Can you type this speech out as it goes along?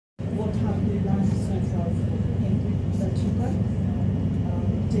done so far for him that you can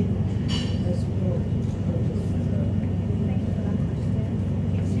take as well?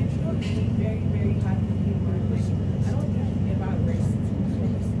 It's usually very, very hard for me. Like, I don't think ever rest.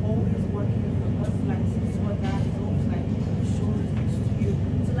 He's always working for us, like his other, he's always like showing things to you.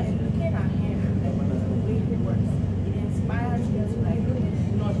 So like looking at him, like the way he works, it inspires me to like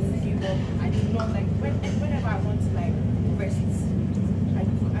not give up. I do not like whenever I want to like rest, I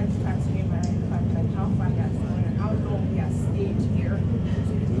look at him and I look at like how far he has gone and how long he has stayed here.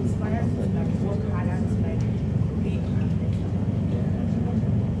 So it inspires me to like work harder to like be perfect.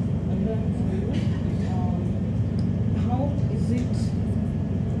 And then for you, how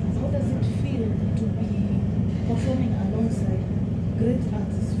does it feel to be performing alongside great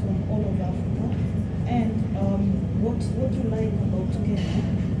artists from all over Africa? And what you like about Kenya,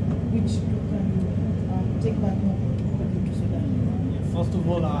 which you can take back home to Sudan? First of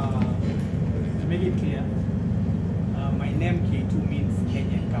all, to make it clear, my name K2 means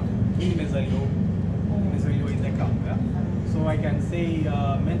Kenyan camp. Nimezaliwa in the camp. Yeah? So I can say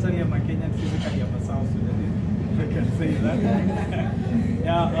mentally I'm a Kenyan, physically I'm a South Sudanese. I can say that.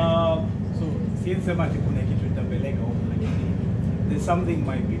 Yeah. So since there's something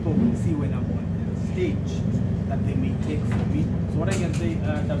my people will see when I'm on the stage that they may take from me. So what I can say,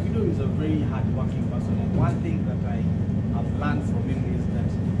 Davido is a very hard-working person. And one thing that I have learned from him is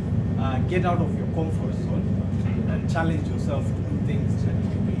that get out of your comfort zone and challenge yourself to do things that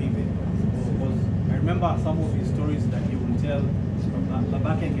you believe in. Because I remember some of his stories that he will tell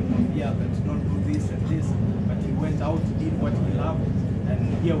back in Morraviy that don't do this and this, but he went out, did what he loved, and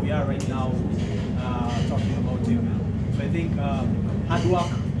here we are right now talking about him. So I think hard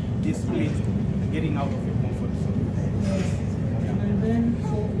work, discipline, and getting out of your comfort zone. And then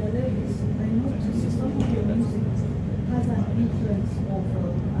for the ladies, I noticed some of your music has an influence of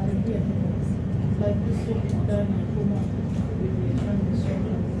R&B and hip-hop. Like this song you've done in Kuma with the English song.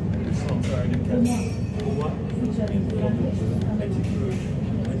 This song, sorry, I didn't catch it. Kuma, featuring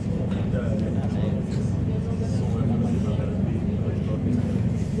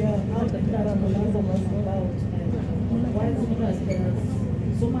yeah, how the Carabalaza was about and why because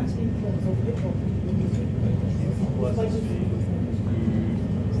there's so much influence of hip-hop in music.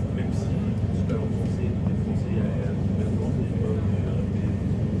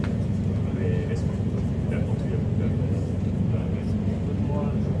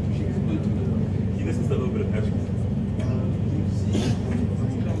 He listens to a little bit of everything.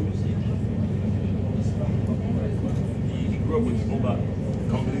 He grew up with rumba,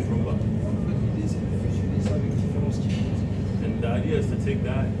 companies rumba. And the idea is to take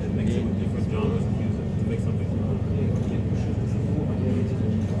that and mix it with different genres of music to make something cool.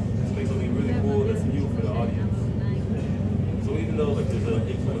 To make something really cool that's new for the audience. So even though like there's an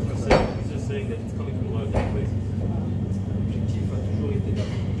influence per se, he's just saying that it's coming from a lot of different places.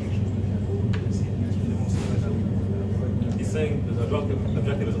 He's saying the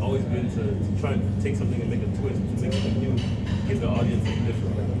objective has always been to try and take something and make a twist, to make something new, give the audience something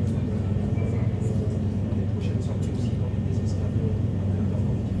different.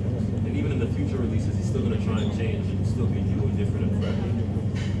 And even in the future releases, he's still going to try and change and still be new and different and fresh.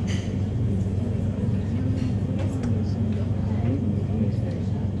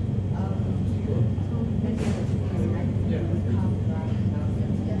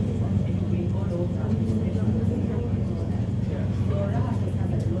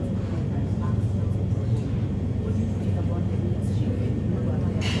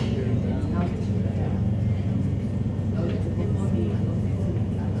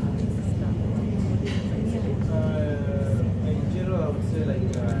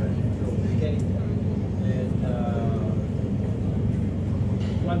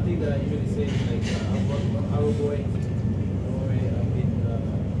 One thing that I usually say is like I will go in,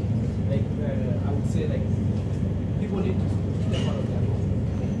 I would say like people need to step out of their comfort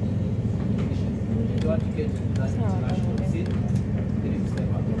zone. If you want to get to that international scene, they need to step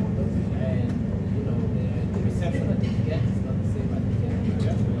out. And you know the reception that they get is not the same as they get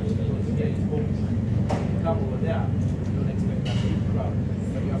here. Because here is home. You come over there, you don't expect that big crowd,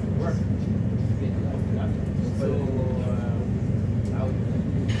 but you have to work to get that. So I would.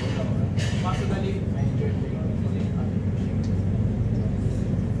 Personally, I enjoy playing music at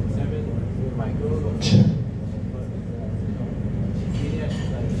 7. My girl was she's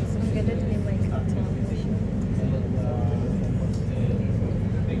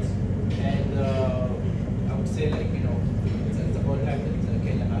and I would say like, you know, it's about time that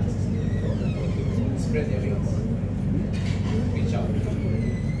Kenyan artists spread their wings, reach out,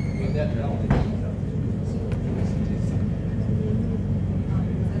 with that around. So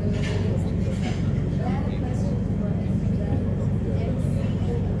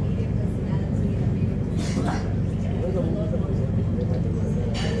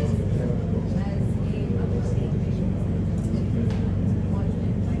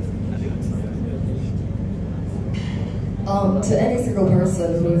To any single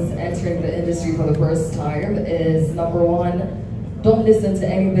person who's entering the industry for the first time is, number one, don't listen to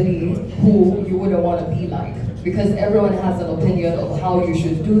anybody who you wouldn't want to be like. Because everyone has an opinion of how you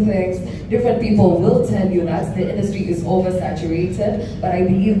should do things. Different people will tell you that the industry is oversaturated, but I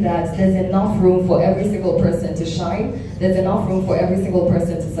believe that there's enough room for every single person to shine, there's enough room for every single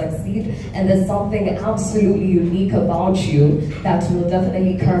person to succeed, and there's something absolutely unique about you that will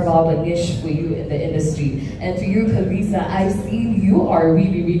definitely carve out a niche for you in the industry. And to you, Kavisa, I've seen you are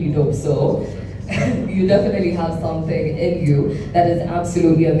really, really dope, so you definitely have something in you that is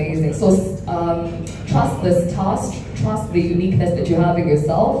absolutely amazing. So trust this task, trust the uniqueness that you have in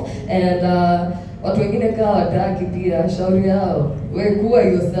yourself, and what we're gonna show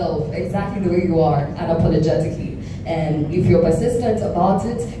you yourself exactly the way you are, unapologetically. And if you're persistent about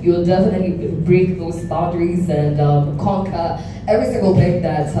it, you'll definitely break those boundaries and conquer every single thing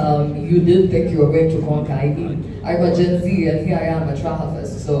that you didn't think you were going to conquer. I mean, I'm a Gen Z and here I am at Raha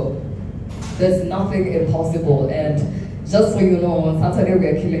first, so there's nothing impossible. And just so you know, on Saturday we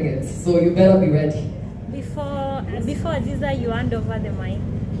are killing it, so you better be ready. Before Aziza, you hand over the mic.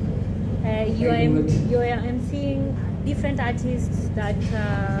 You are emceeing different artists that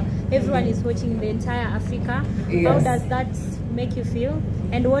everyone is watching in the entire Africa. Yes. How does that make you feel?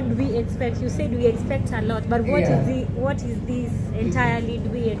 And what do we expect? You said we expect a lot, but what is this entirely do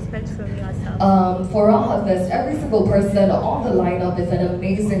we expect from yourself? For Raha Fest, every single person on the lineup is an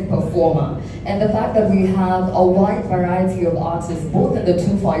amazing performer. And the fact that we have a wide variety of artists, both in the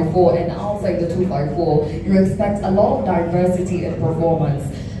 254 and outside the 254, you expect a lot of diversity in performance.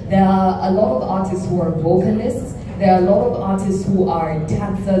 There are a lot of artists who are vocalists, there are a lot of artists who are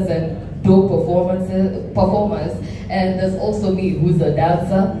dancers and dope performers, and there's also me, who's a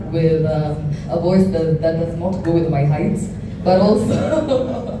dancer with a voice that does not go with my height, but also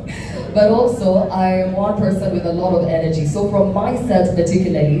I am one person with a lot of energy. So from my set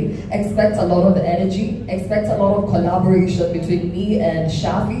particularly, expect a lot of energy, expect a lot of collaboration between me and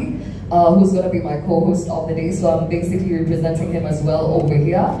Shafi, who's going to be my co-host of the day, so I'm basically representing him as well over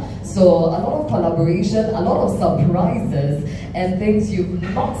here. So a lot of collaboration, a lot of surprises, and things you've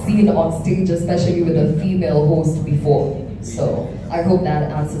not seen on stage, especially with a female host before. So I hope that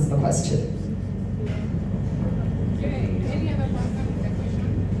answers the question.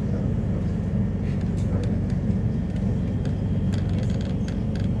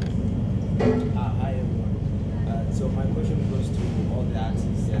 Hi everyone. So my question goes to all the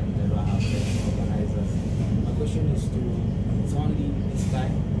artists and the Raha Fest organizers. My question is it's only this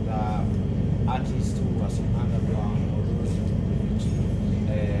time the artists who are some underground or those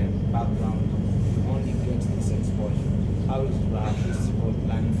background will only get this exposure. How is Raha Festival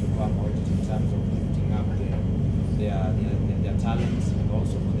planning to come out in terms of lifting up their talents, and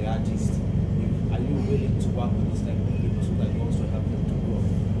also for the artists? Are you willing to work with this type of people so that you also help them to grow?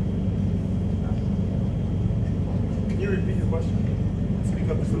 Can you repeat your question? Speak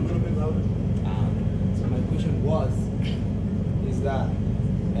up just a little bit louder. So my question is that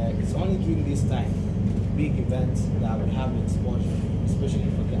it's only during this time, big events, that we have exposure, especially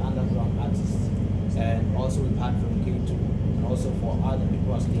for the underground artists, and also we've had from K2, and also for other people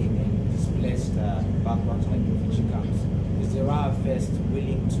who are staying in displaced backgrounds like refugee camps. Is the Raha Fest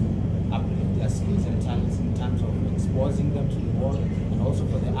willing to uplift their skills and talents in terms of exposing them to the world, and also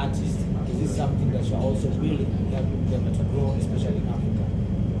for the artists? Is this something that you're also willing to help them to grow, especially in Africa?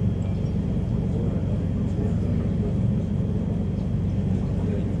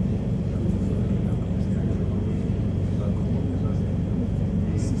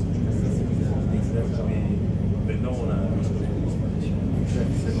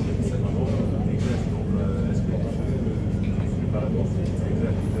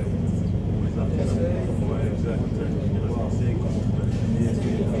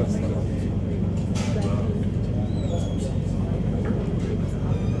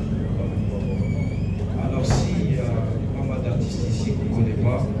 Alors s'il y a pas mal d'artistes ici qu'on ne connaît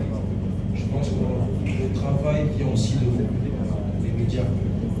pas, je pense que le travail vient aussi de vous, les médias.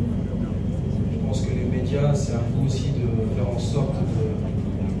 Je pense que les médias, c'est à vous aussi de faire en sorte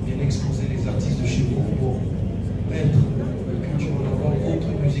de bien exposer les artistes de chez vous pour mettre la culture en avant,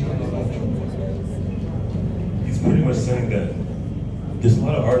 votre musique en avant. He's pretty much saying that there's a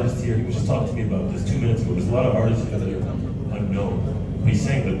lot of artists here. He was just talking to me about this 2 minutes ago. There's a lot of artists here that are unknown. He's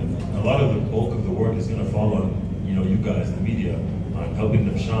saying that a lot of the bulk of the work is going to fall on, you guys, the media, on helping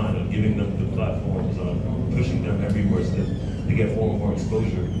them shine, on giving them the platforms, on pushing them everywhere so that they get more and more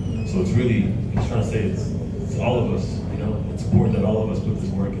exposure. So it's really, he's trying to say it's all of us, it's important that all of us put this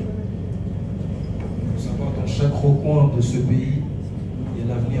work in. Il faut savoir dans chaque recoin de ce pays, il y a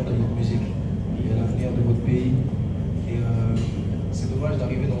l'avenir de notre musique, il y a l'avenir de votre pays. Et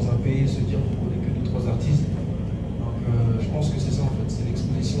dire qu'on connaît que 2-3 artistes. Donc je pense que c'est ça en fait, c'est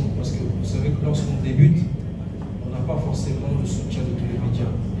l'exposition. Parce que vous savez que lorsqu'on débute, on n'a pas forcément le soutien de tous les médias.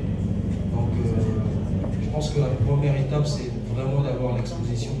 Donc je pense que la première étape, c'est vraiment d'avoir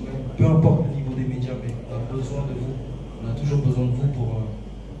l'exposition. Peu importe le niveau des médias, mais on a besoin de vous. On a toujours besoin de vous pour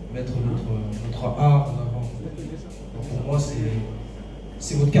mettre notre art en avant. Donc pour moi,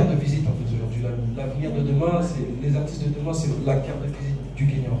 c'est votre carte de visite en fait aujourd'hui. L'avenir de demain, les artistes de demain, c'est la carte de visite du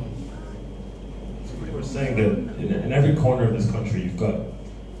Kenya. We were saying that in every corner of this country, you've got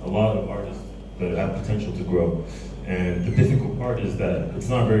a lot of artists that have potential to grow. And the difficult part is that it's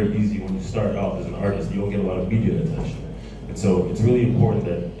not very easy when you start off as an artist. You don't get a lot of media attention. And so it's really important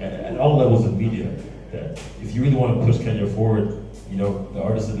that at all levels of media, that if you really want to push Kenya forward, you know, the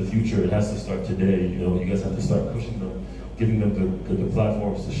artists of the future, it has to start today. You know, you guys have to start pushing them, giving them the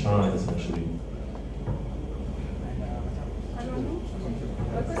platforms to shine, essentially.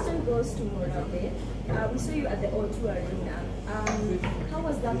 My question goes to Morraviy. We saw you at the O2 Arena. How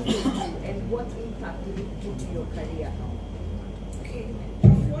was that for you, and what impact did it put to your career? Okay,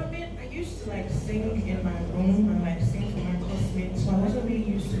 performing, I used to like sing in my room and like sing for my classmates, so I wasn't really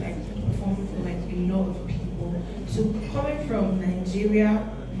used to like performing for like a lot of people. So coming from Nigeria,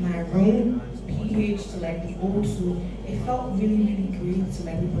 my room, PH to like the O2, it felt really great to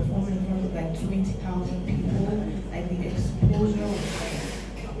like be performing in front of like 20,000 people. Like the exposure was like,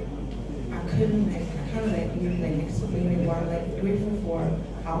 I kind of like even like explain it, why I'm like grateful for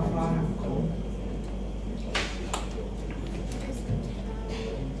how far I've come.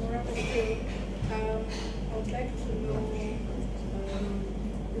 I would like to know,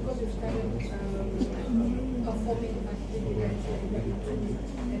 because you started performing at the event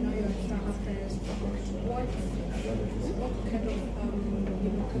and now you're at Raha Fest, what kind of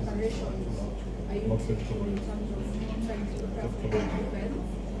preparations are you taking in terms of trying to prepare for the event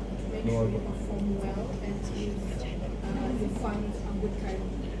to make sure you perform well and give the fans a good time?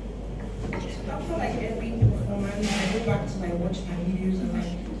 I feel like every performance, I go back to like watch my videos and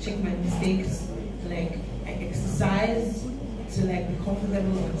like check my mistakes, like I exercise to like be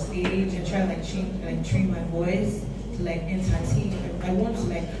comfortable on stage and try like train my voice to like entertain. I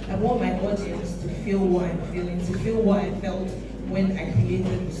want my audience to feel what I'm feeling, to feel what I felt when I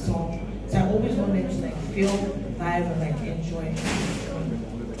created the song. So I always want them to like feel, vibe, and like enjoy.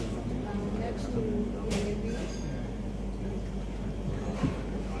 Next to Morraviy.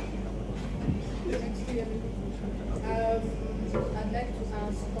 I'd like to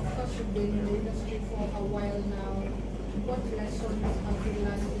ask, of course you've been in the industry for a while now, what lessons have you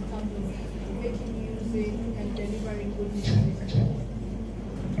learned in terms of making music and delivering good music?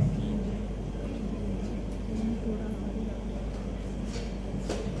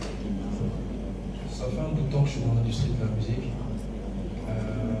 Ça fait un bout de temps que je suis dans l'industrie de la musique.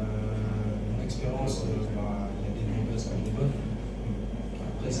 Mon expérience, il y a des mauvaises comme des bonnes.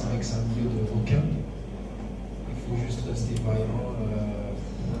 Après, c'est vrai que c'est un milieu de requins. Il faut juste rester vaillant,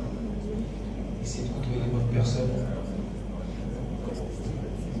 essayer de côtoyer les bonnes personnes.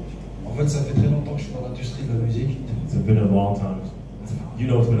 En fait, ça fait très longtemps que je suis dans l'industrie de la musique. It's been a long time. You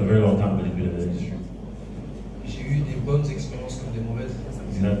know, it's been a very long time that you've been in the industry. J'ai eu des bonnes expériences comme des mauvaises.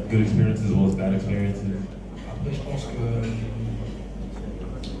 You've had good experiences as well as bad experiences. Après, je pense que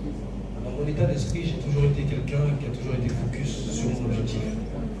dans mon état d'esprit, j'ai toujours été quelqu'un qui a toujours été focus sur mon objectif.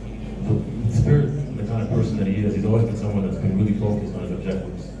 The spirit, the kind of person that he is, he's always been someone that's been really focused on his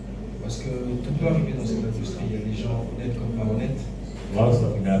objectives. Parce que tout peut arriver dans cette industrie. Il y a des gens honnêtes comme pas honnêtes. A lot of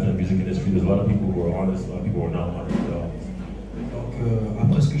stuff can happen in the music industry. There's a lot of people who are honest, a lot of people who are not honest at all. Donc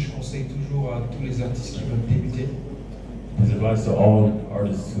après, ce que je conseille toujours à tous les artistes qui veulent débuter, His advice to all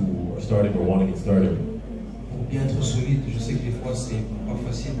artists who are starting or want to get started. pour bien être solide, je sais que des fois c'est pas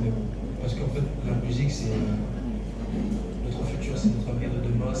facile, mais parce qu'en fait la musique c'est notre futur, c'est notre avenir de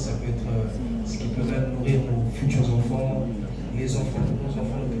demain, ça peut être ce qui peut même nourrir nos futurs enfants, les enfants, nos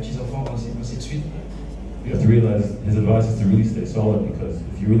enfants, nos petits-enfants, ainsi de suite. You have to realize his advice is to really stay solid, because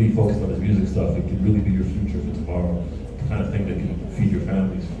if you really focus on his music stuff, it could really be your future for tomorrow. The kind of thing that can feed your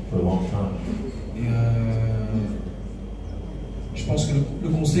families for a long time. Et je pense que le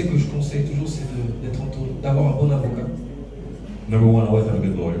conseil que je conseille toujours, c'est d'avoir un bon avocat. Number one, always have a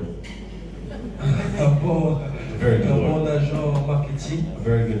good lawyer. un bon agent marketing. A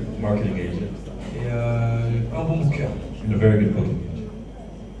very good marketing agent. Et un bon booker. And a very good booking agent.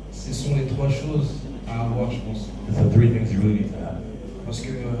 Ce sont les trois choses à avoir, je pense. It's the three things you really need to have. Parce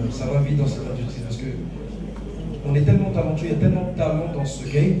que ça va vite dans cette industrie. Parce que on est tellement talentueux, il y a tellement de talent dans ce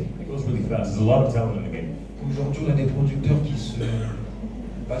game. It goes really fast. There's a lot of talent in the game. Aujourd'hui, on a des producteurs qui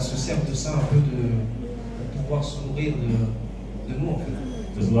se servent de ça un peu de pouvoir se nourrir de nous, en fait.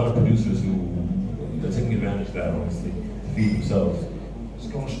 there's a lot of producers who are taking advantage of that, honestly, to feed themselves. Parce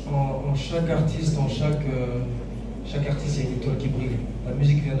qu'en chaque artiste, chaque artiste, il y a une étoile qui brille. La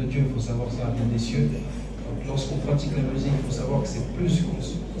musique vient de Dieu, il faut savoir ça, elle vient des cieux. Donc lorsqu'on pratique la musique, il faut savoir que c'est plus qu'on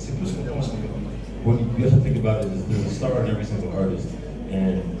pense en fait. What you have to think about it is there's a star in every single artist,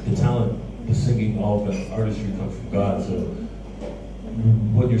 and the talent, the singing, all the artistry comes from God. So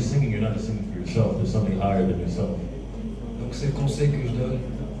when you're singing, you're not just singing for yourself. There's something higher than yourself. Donc c'est le conseil que je donne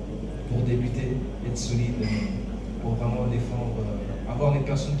pour débuter, être solide, pour vraiment défendre, avoir des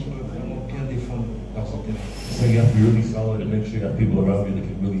personnes qui peuvent vraiment bien défendre leurs intérêts. So you have to be really solid and make sure you have people around you that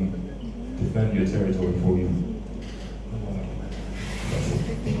can really defend your territory for you.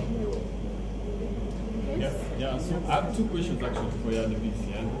 Yeah, so I have two questions actually for you, David.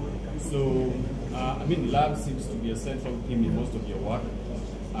 Yeah? So, I mean, love seems to be a central theme in most of your work.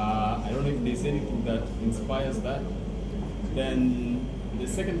 I don't know if there's anything that inspires that. Then the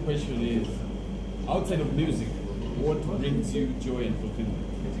second question is, outside of music, what brings you joy and fulfillment?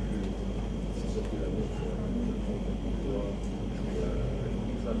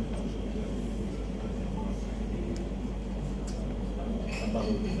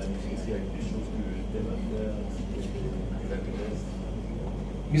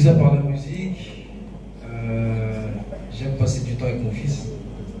 Mis à part la musique, j'aime passer du temps avec mon fils.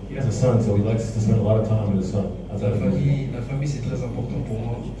 He has a son, so he likes to spend a lot of time with his son. La famille c'est très important pour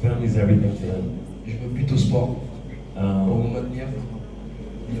moi. Family is everything to him. Je me bute au sport pour me maintenir.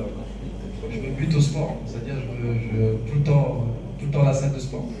 Je me bute au sport, c'est-à-dire je tout le temps à la salle de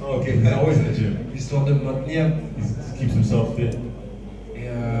sport. Okay, always in the gym. Histoire de me maintenir. He keeps himself fit. Et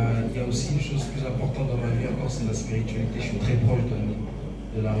il y a aussi une chose plus importante dans ma vie encore, c'est la spiritualité. Je suis très proche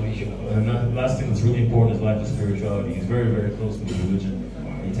de la religion. And the last thing that's really important in his life is spirituality. He's very, very close to his religion.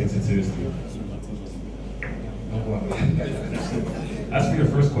 He takes it seriously. As for your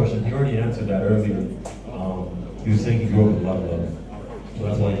first question, he already answered that earlier. He was saying he grew up with a lot of love. So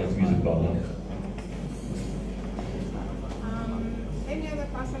that's why he has music about love. Any other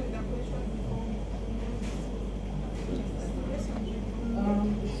person with a question?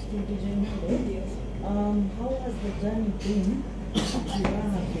 How has the journey been to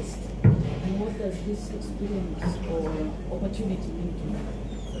Raha Fest? And what does this experience or opportunity mean to you?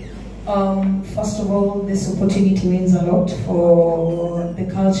 First of all, this opportunity means a lot for the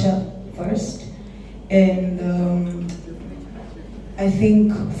culture first, and I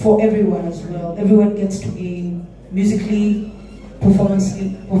think for everyone as well. Everyone gets to gain musically,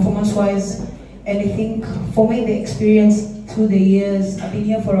 performance-wise, and I think for me the experience through the years, I've been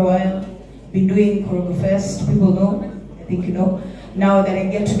here for a while, been doing Choreograph Fest, people know, I think you know. Now that I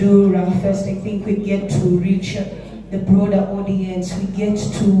get to do Raha Fest, I think we get to reach the broader audience. You get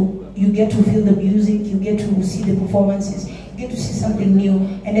to feel the music, you get to see the performances, you get to see something new.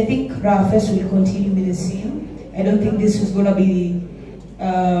 And I think Raha Fest will continue with the same. I don't think this is going to be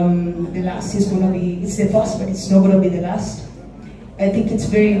the last. It's the first, but it's not going to be the last. I think it's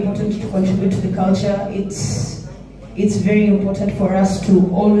very important to contribute to the culture. It's very important for us to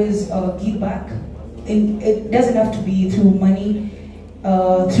always give back. And it doesn't have to be through money,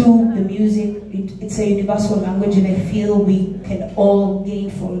 through the music. It's a universal language, and I feel we can all gain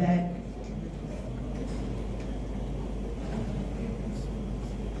from that.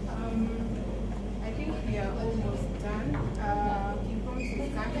 I think we are almost done. Kipom is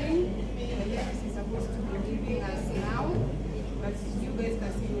coming. The left is supposed to be leaving us now, but you guys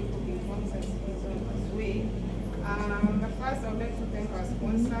can see me for Kipom is on his way. But first, I would like to thank our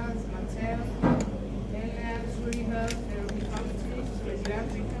sponsors, Mattel, True Health,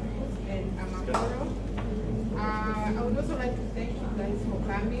 and Amakoro. I would also like to thank you guys for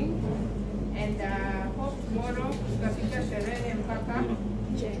coming, and hope tomorrow tutapiga sherehe mpaka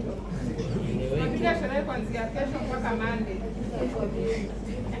tutapiga sherehe kuanzia kesho mpaka Monday.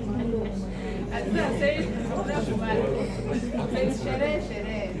 As I said,